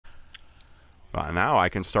Now I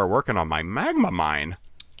can start working on my magma mine.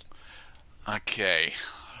 Okay.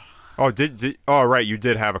 Oh, oh, right, you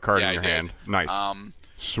did have a card Yeah, in I your did. hand. Nice.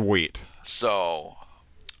 Sweet. So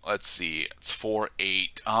let's see. It's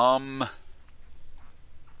 4/8.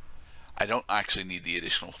 I don't actually need the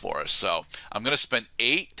additional forest, so I'm gonna spend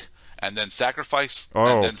 8 and then sacrifice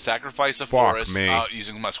Oh, a fuck forest me.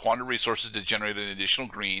 using my squander resources to generate an additional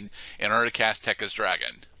green in order to cast Tekka's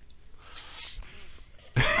Dragon.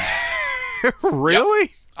 Really? Yep.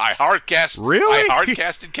 I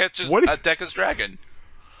hardcasted Tekka's Dragon.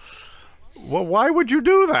 Well, why would you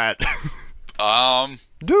do that?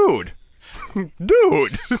 Dude.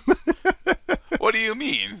 Dude. What do you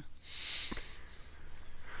mean?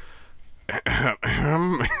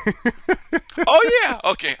 Oh yeah.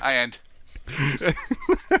 Okay, I end.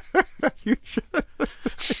 You should.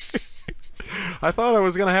 I thought I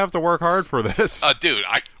was gonna have to work hard for this. Dude,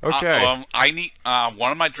 Okay. I need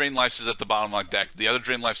one of my drain lives is at the bottom of my deck. The other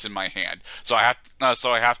drain life's in my hand. So I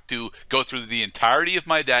have to go through the entirety of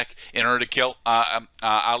my deck in order to kill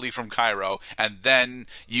Ali from Cairo, and then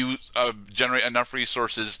use generate enough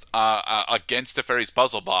resources against the fairy's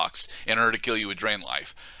puzzle box in order to kill you with drain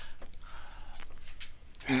life.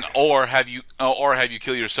 Or have you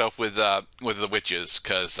kill yourself with the witches?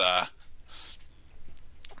 Because I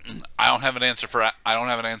don't have an answer for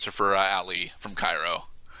Ali from Cairo.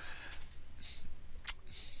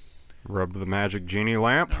 Rub the magic genie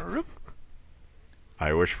lamp.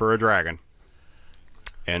 I wish for a dragon.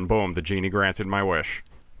 And boom, the genie granted my wish.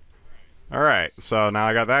 Alright, so now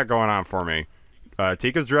I got that going on for me.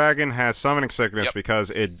 Tika's dragon has summoning sickness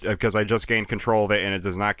because I just gained control of it and it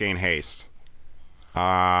does not gain haste.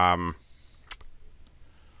 I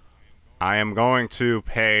am going to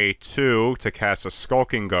pay 2 to cast a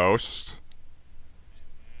Skulking Ghost.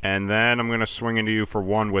 And then I'm going to swing into you for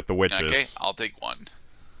 1 with the witches. Okay, I'll take 1.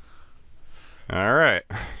 Alright.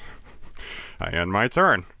 I end my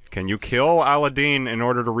turn. Can you kill Aladdin in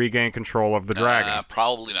order to regain control of the dragon?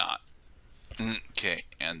 Probably not. Okay,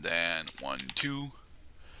 and then 1, 2.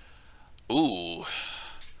 Ooh.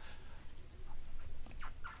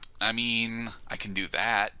 I mean, I can do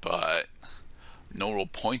that, but no real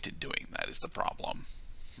point in doing that is the problem.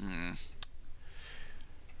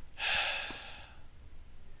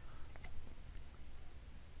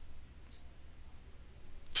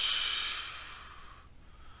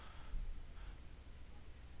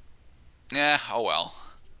 Yeah, oh well.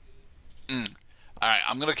 Alright,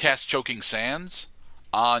 I'm going to cast Choking Sands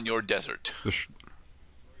on your desert.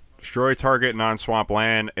 Destroy target non-swamp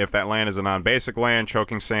land. If that land is a non-basic land,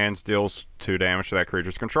 Choking Sands deals 2 damage to that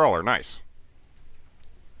creature's controller. Nice.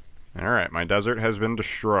 Alright, my desert has been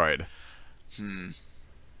destroyed. It's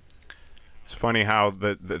funny how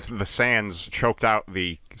the sands choked out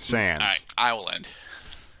the sands. Alright, I will end.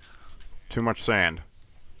 Too much sand.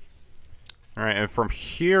 Alright, and from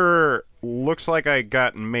here, looks like I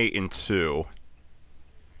got mate in 2.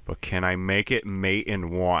 But can I make it mate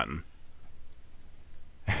in 1?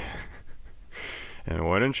 And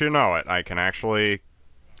wouldn't you know it, I can actually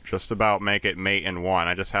just about make it mate in 1.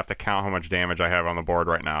 I just have to count how much damage I have on the board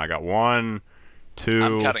right now. I got 1, 2,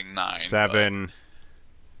 I'm counting 9, 7.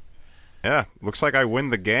 But... yeah, looks like I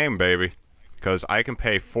win the game, baby. Because I can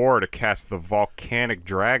pay 4 to cast the Volcanic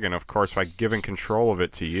Dragon, of course, by giving control of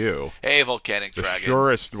it to you. Hey, Volcanic Dragon. The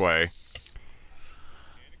surest way.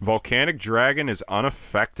 Volcanic Dragon is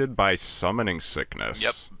unaffected by summoning sickness.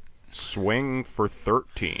 Yep. Swing for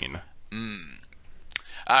 13.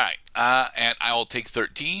 Alright, and I will take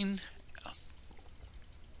 13.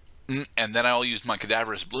 And then I will use my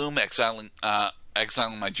Cadaverous Bloom, exiling my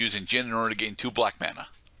Juzin Jin in order to gain 2 black mana.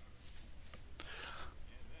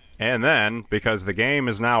 And then, because the game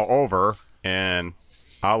is now over, and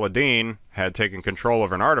Aladdin had taken control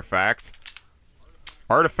of an artifact,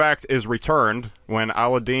 artifact is returned when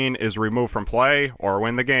Aladdin is removed from play or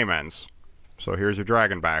when the game ends. So here's your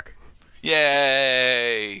dragon back.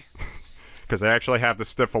 Yay! Because they actually have to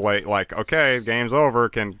stipulate, like, okay, game's over,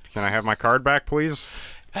 can I have my card back, please?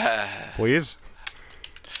 Please?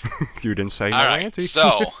 You didn't say no, Alright, Auntie.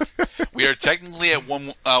 so, we are technically at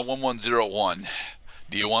 1101.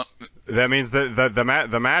 Do you want... That means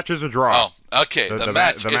the match is a draw. Oh, okay, the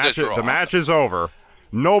match is a draw. The match is over.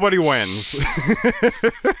 Nobody wins.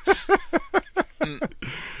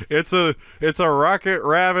 It's a Rocket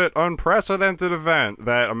Rabbit unprecedented event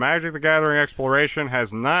that a Magic the Gathering exploration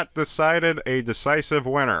has not decided a decisive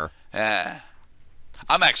winner. I'm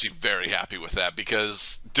actually very happy with that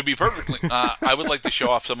because, to be perfectly, I would like to show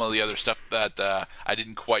off some of the other stuff that I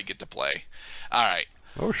didn't quite get to play. All right.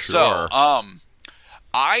 Oh, sure. So,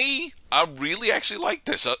 I really actually like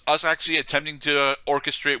this. Us actually attempting to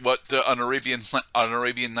orchestrate what an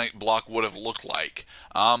Arabian Night block would have looked like.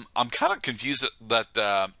 I'm kind of confused that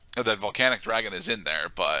that Volcanic Dragon is in there,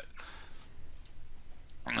 but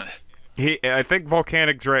I think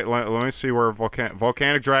Volcanic Dragon. Let me see where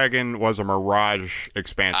Volcanic Dragon was a Mirage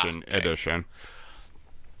expansion edition.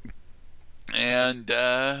 And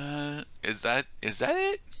is that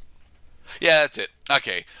it? Yeah, that's it.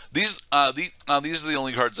 Okay, these are the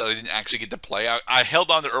only cards that I didn't actually get to play. I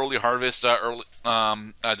held on to Early Harvest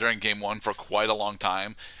during Game 1 for quite a long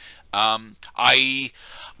time. I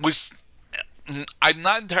was. I'm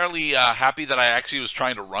not entirely happy that I actually was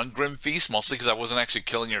trying to run Grim Feast, mostly because I wasn't actually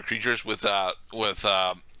killing your creatures with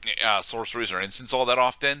sorceries or instants all that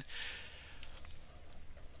often.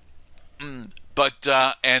 But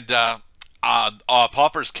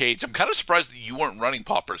Pauper's Cage. I'm kind of surprised that you weren't running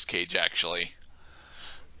Pauper's Cage, actually.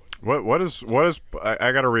 What is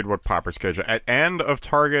I gotta read what Pauper's Cage. At end of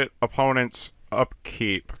target opponent's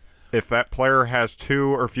upkeep, if that player has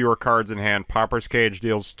 2 or fewer cards in hand, Pauper's Cage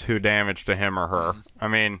deals 2 damage to him or her. I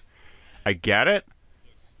mean, I get it.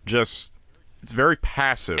 Just, it's very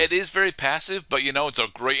passive. It is very passive, but it's a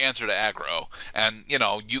great answer to aggro. And you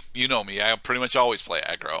know me, I pretty much always play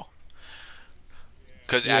aggro.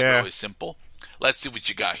 Because aggro is simple. Let's see what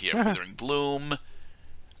you got here. Withering Bloom.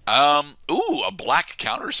 Ooh, a black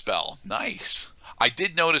counterspell. Nice. I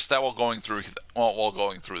did notice that while going through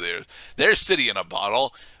there. There's City in a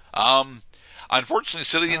Bottle. Unfortunately,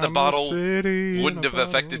 City in the Bottle wouldn't have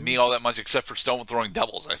affected me all that much, except for Stone Throwing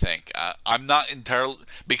Devils. I think I'm not entirely,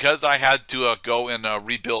 because I had to go and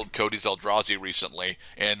rebuild Cody's Eldrazi recently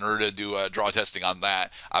in order to do draw testing on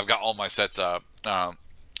that. I've got all my sets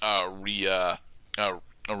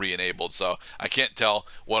re-enabled, so I can't tell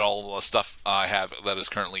what all the stuff I have that is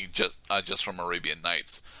currently just from Arabian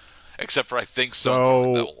Nights, except for I think Stone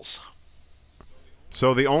Throwing Devils.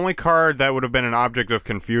 So the only card that would have been an object of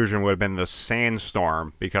confusion would have been the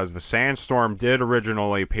Sandstorm, because the Sandstorm did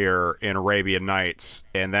originally appear in Arabian Nights,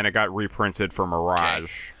 and then it got reprinted for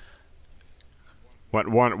Mirage. Okay.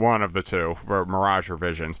 One of the two, for Mirage or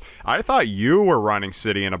Visions. I thought you were running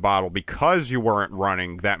City in a Bottle because you weren't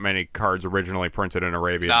running that many cards originally printed in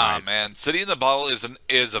Arabian Nights. Nah, man. City in the Bottle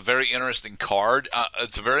is a very interesting card.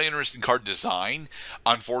 It's a very interesting card design.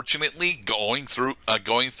 Unfortunately, going through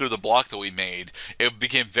the block that we made, it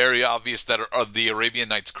became very obvious that the Arabian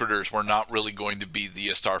Nights critters were not really going to be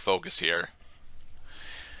the star focus here.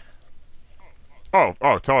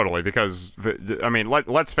 Oh, totally. Because I mean,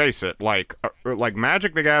 let's face it. Like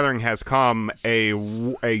Magic the Gathering has come a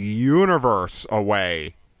universe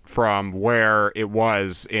away from where it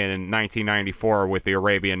was in 1994 with the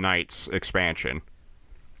Arabian Nights expansion.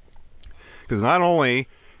 Because not only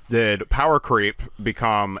did power creep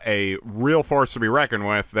become a real force to be reckoned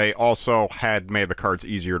with, they also had made the cards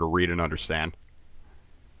easier to read and understand.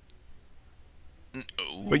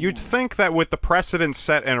 But you'd think that with the precedent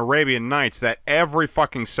set in Arabian Nights that every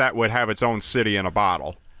fucking set would have its own City in a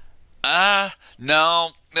Bottle. No.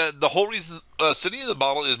 The whole reason City in the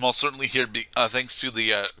Bottle is most certainly here thanks to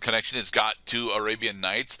the connection it's got to Arabian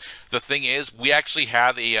Nights. The thing is, we actually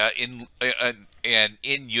have an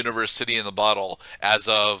in-universe City in the Bottle as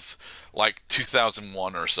of like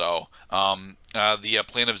 2001 or so. The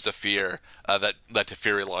Plane of Zephyr that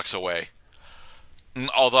Teferi locks away.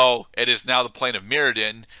 Although it is now the plane of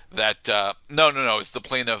Mirrodin that no, it's the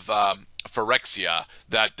plane of Phyrexia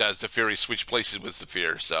that Zephyr switched places with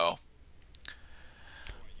Zephyr. So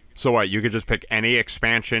what? You could just pick any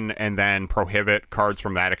expansion and then prohibit cards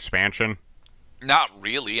from that expansion? Not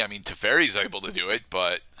really. I mean, Teferi's able to do it,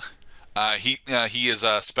 but he is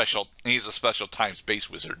a special. He's a special time space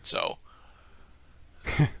wizard. So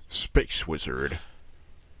space wizard.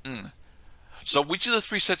 So which of the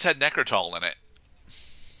 3 sets had Necrotol in it?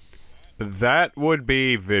 That would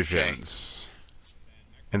be Visions. Okay.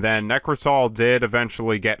 And then Necrotol did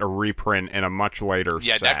eventually get a reprint in a much later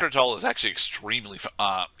set. Yeah, Necrotol is actually extremely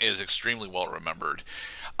well remembered.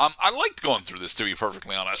 I liked going through this, to be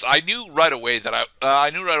perfectly honest. I knew right away that I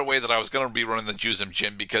was going to be running the Juzum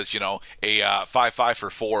Jin because, a 5/5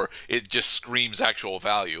 for 4, it just screams actual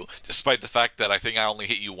value, despite the fact that I think I only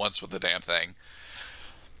hit you once with the damn thing.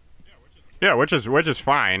 Yeah, which is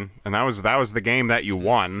fine, and that was the game that you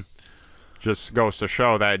won. Just goes to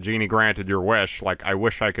show that Genie granted your wish. Like, I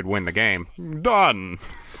wish I could win the game. Done.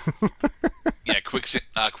 Yeah,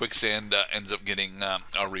 Quicksand ends up getting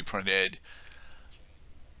reprinted.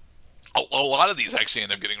 A lot of these actually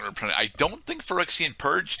end up getting reprinted. I don't think Phyrexian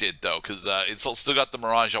Purge did, though, because it's still got the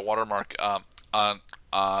Mirage watermark on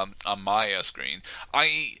my screen.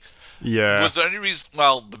 Yeah. Was there any reason?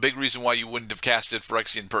 Well, the big reason why you wouldn't have casted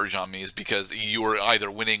Phyrexian Purge on me is because you were either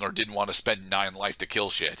winning or didn't want to spend 9 life to kill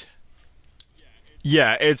shit.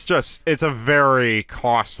 Yeah, it's a very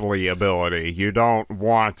costly ability. You don't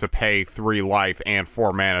want to pay 3 life and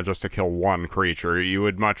 4 mana just to kill one creature. You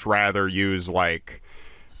would much rather use, like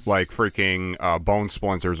freaking Bone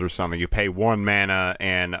Splinters or something. You pay 1 mana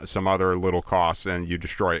and some other little costs, and you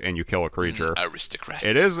destroy it, and you kill a creature. Aristocrats.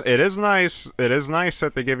 It is nice. It is nice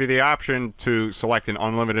that they give you the option to select an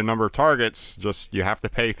unlimited number of targets. Just, you have to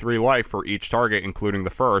pay 3 life for each target, including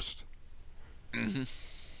the first. Mm-hmm.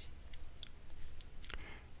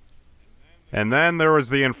 And then there was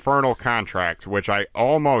the Infernal Contract, which I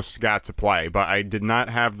almost got to play, but I did not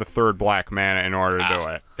have the 3rd black mana in order to do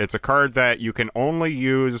it. It's a card that you can only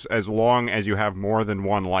use as long as you have more than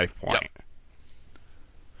 1 life point. Yep.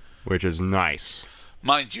 Which is nice.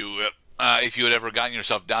 Mind you, if you had ever gotten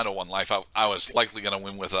yourself down to 1 life, I was likely going to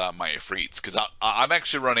win with my Ifrits, because I'm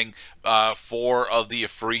actually running 4 of the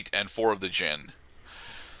Ifrit and 4 of the Djinn.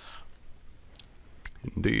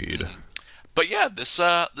 Indeed. Mm-hmm. But yeah, this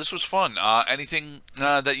was fun. Anything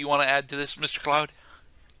that you want to add to this, Mr. Cloud?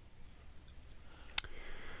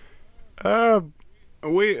 I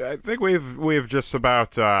think we've just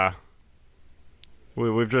about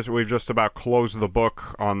we've just about closed the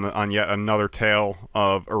book on yet another tale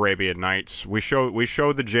of Arabian Nights. We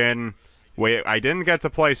showed the Djinn. I didn't get to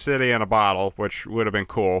play City in a Bottle, which would have been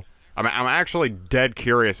cool. I'm actually dead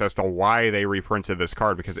curious as to why they reprinted this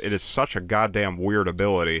card, because it is such a goddamn weird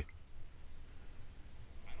ability.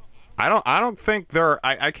 I don't think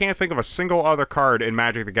I can't think of a single other card in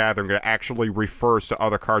Magic the Gathering that actually refers to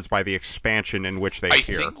other cards by the expansion in which they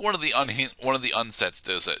appear. I think one of the unsets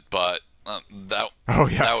does it, but that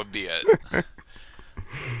would be it.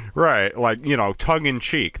 Right, like, tongue in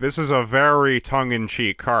cheek. This is a very tongue in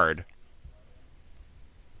cheek card.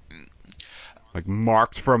 Like,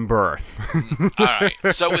 marked from birth. All right.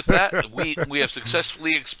 So with that, we have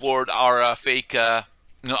successfully explored our fake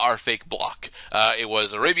block. It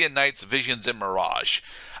was Arabian Nights, Visions, and Mirage.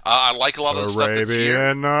 I like a lot of the stuff that's here.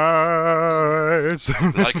 Arabian Nights.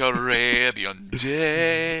 Like Arabian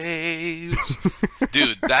Days.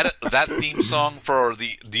 Dude, that theme song for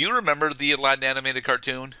the... Do you remember the Aladdin animated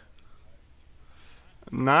cartoon?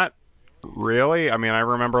 Not really. I mean, I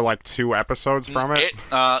remember like 2 episodes from it.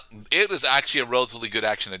 It is actually a relatively good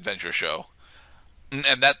action-adventure show.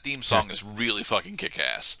 And that theme song is really fucking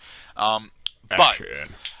kick-ass. But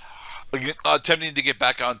attempting to get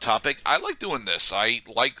back on topic, I like doing this. I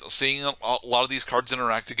like seeing a lot of these cards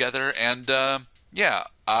interact together, and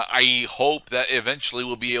I hope that eventually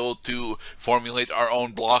we'll be able to formulate our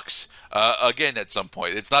own blocks again at some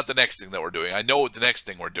point. It's not the next thing that we're doing. I know what the next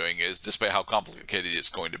thing we're doing is, despite how complicated it's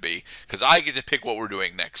going to be, because I get to pick what we're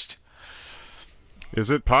doing next. Is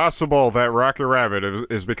it possible that Rocket Rabbit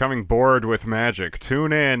is becoming bored with Magic?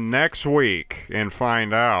 Tune in next week and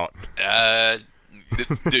find out.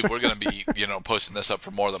 Dude, we're going to be, posting this up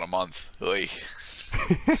for more than a month. All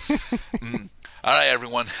right,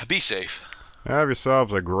 everyone. Be safe. Have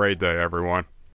yourselves a great day, everyone.